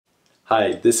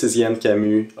Hi, this is Yann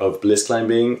Camus of Bliss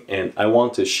Climbing, and I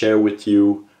want to share with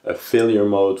you a failure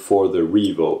mode for the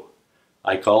Revo.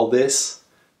 I call this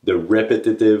the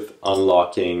repetitive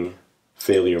unlocking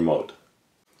failure mode.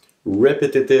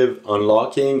 Repetitive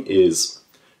unlocking is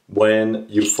when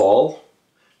you fall,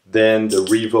 then the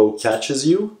Revo catches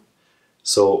you,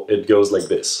 so it goes like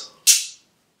this.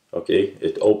 Okay,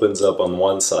 it opens up on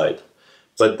one side.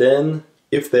 But then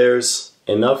if there's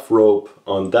enough rope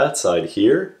on that side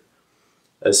here,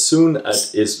 as soon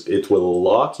as it will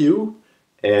lock you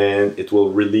and it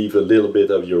will relieve a little bit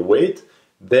of your weight,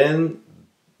 then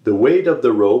the weight of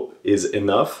the rope is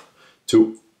enough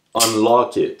to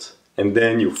unlock it. And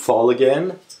then you fall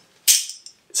again,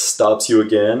 it stops you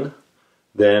again,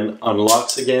 then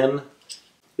unlocks again.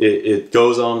 It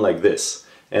goes on like this.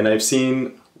 And I've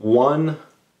seen one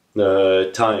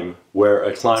time where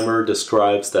a climber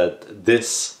describes that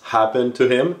this happened to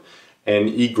him and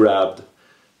he grabbed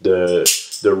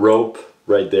the rope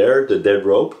right there, the dead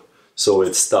rope, so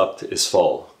it stopped his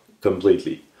fall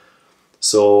completely.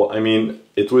 So, I mean,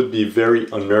 it would be very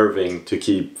unnerving to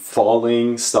keep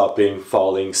falling, stopping,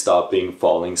 falling, stopping,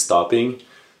 falling, stopping.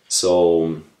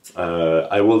 So,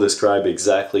 I will describe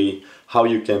exactly how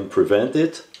you can prevent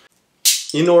it.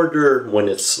 In order, when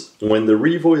the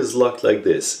Revo is locked like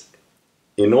this,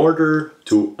 in order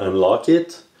to unlock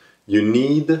it, you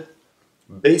need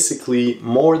basically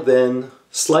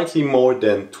slightly more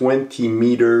than 20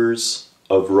 meters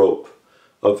of rope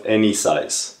of any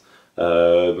size,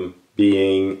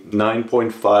 being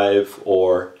 9.5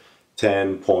 or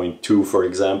 10.2 for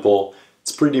example.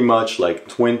 It's pretty much like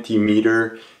 20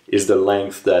 meter is the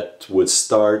length that would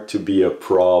start to be a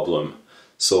problem.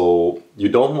 So you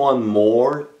don't want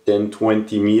more than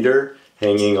 20 meter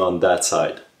hanging on that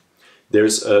side.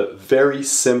 There's a very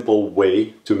simple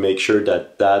way to make sure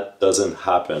that that doesn't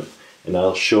happen, and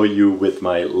I'll show you with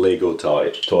my Lego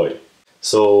toy.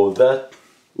 So that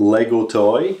Lego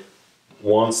toy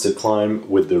wants to climb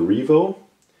with the Revo,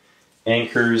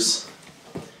 anchors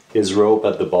his rope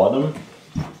at the bottom,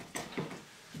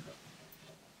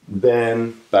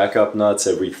 then backup nuts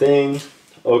everything.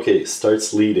 Okay,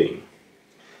 starts leading.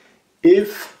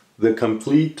 If the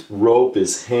complete rope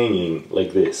is hanging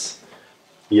like this,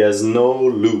 he has no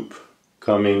loop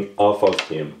coming off of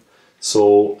him.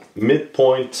 So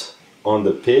midpoint on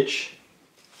the pitch,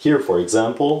 here for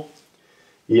example,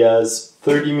 he has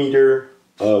 30 meter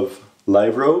of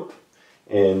live rope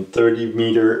and 30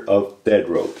 meter of dead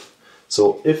rope.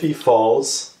 So if he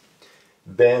falls,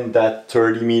 then that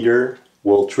 30 meter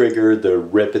will trigger the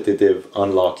repetitive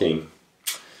unlocking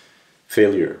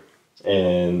failure.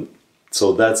 And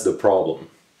so that's the problem.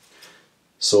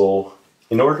 So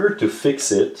in order to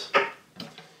fix it,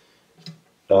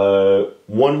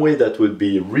 one way that would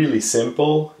be really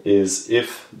simple is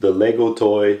if the Lego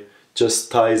toy just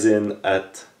ties in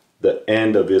at the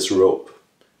end of his rope.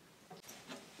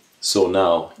 So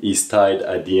now he's tied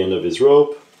at the end of his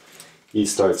rope, he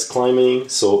starts climbing,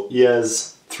 so he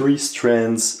has 3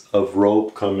 strands of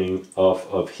rope coming off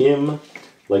of him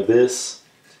like this,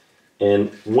 and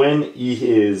when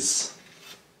he is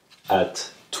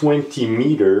at 20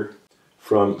 meter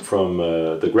from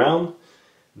the ground,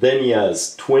 then he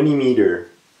has 20 meter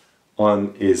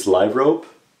on his live rope,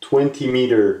 20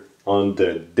 meter on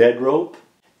the dead rope,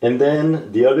 and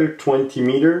then the other 20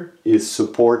 meter is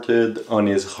supported on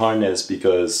his harness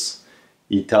because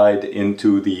he tied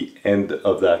into the end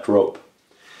of that rope.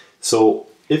 So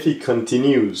if he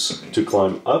continues to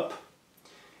climb up,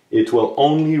 it will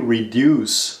only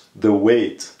reduce the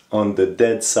weight on the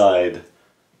dead side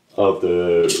of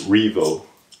the Revo.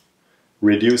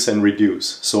 Reduce and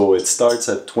reduce. So it starts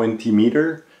at 20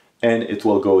 meter and it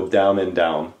will go down and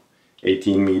down.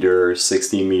 18 meter,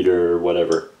 16 meter,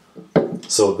 whatever.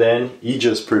 So then he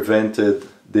just prevented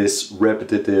this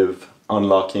repetitive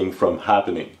unlocking from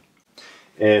happening.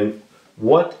 And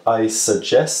what I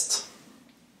suggest,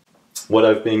 what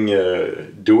I've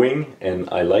been doing, and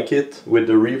I like it with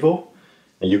the Revo,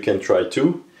 and you can try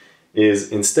too,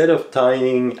 is instead of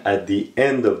tying at the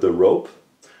end of the rope,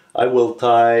 I will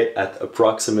tie at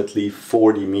approximately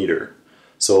 40 meter.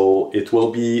 So it will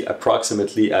be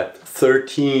approximately at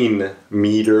 13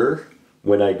 meter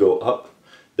when I go up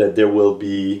that there will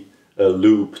be a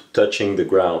loop touching the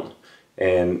ground.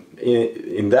 And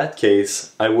in that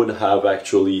case, I would have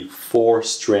actually 4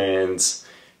 strands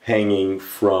hanging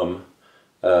from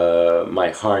my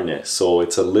harness. So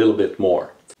it's a little bit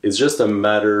more. It's just a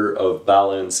matter of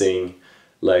balancing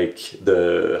like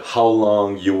how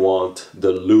long you want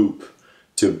the loop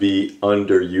to be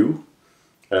under you.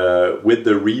 With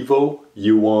the Revo,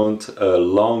 you want a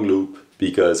long loop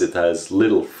because it has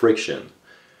little friction.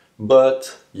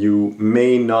 but you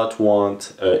may not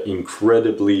want an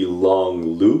incredibly long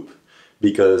loop,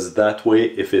 because that way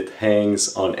if it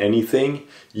hangs on anything,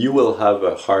 you will have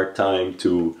a hard time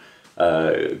to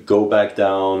go back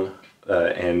down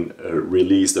and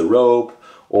release the rope,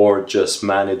 or just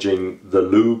managing the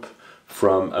loop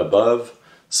from above.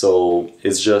 So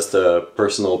it's just a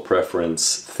personal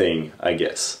preference thing, I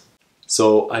guess.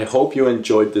 So I hope you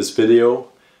enjoyed this video.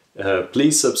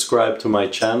 Please subscribe to my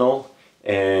channel,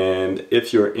 and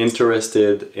if you're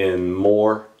interested in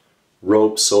more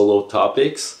rope solo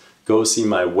topics, go see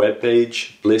my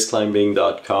webpage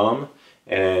blissclimbing.com,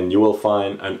 and you will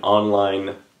find an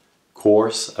online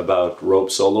course about rope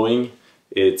soloing.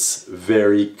 It's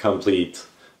very complete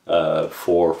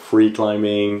for free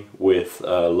climbing with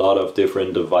a lot of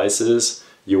different devices.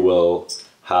 You will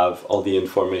have all the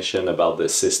information about the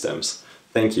systems.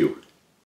 Thank you.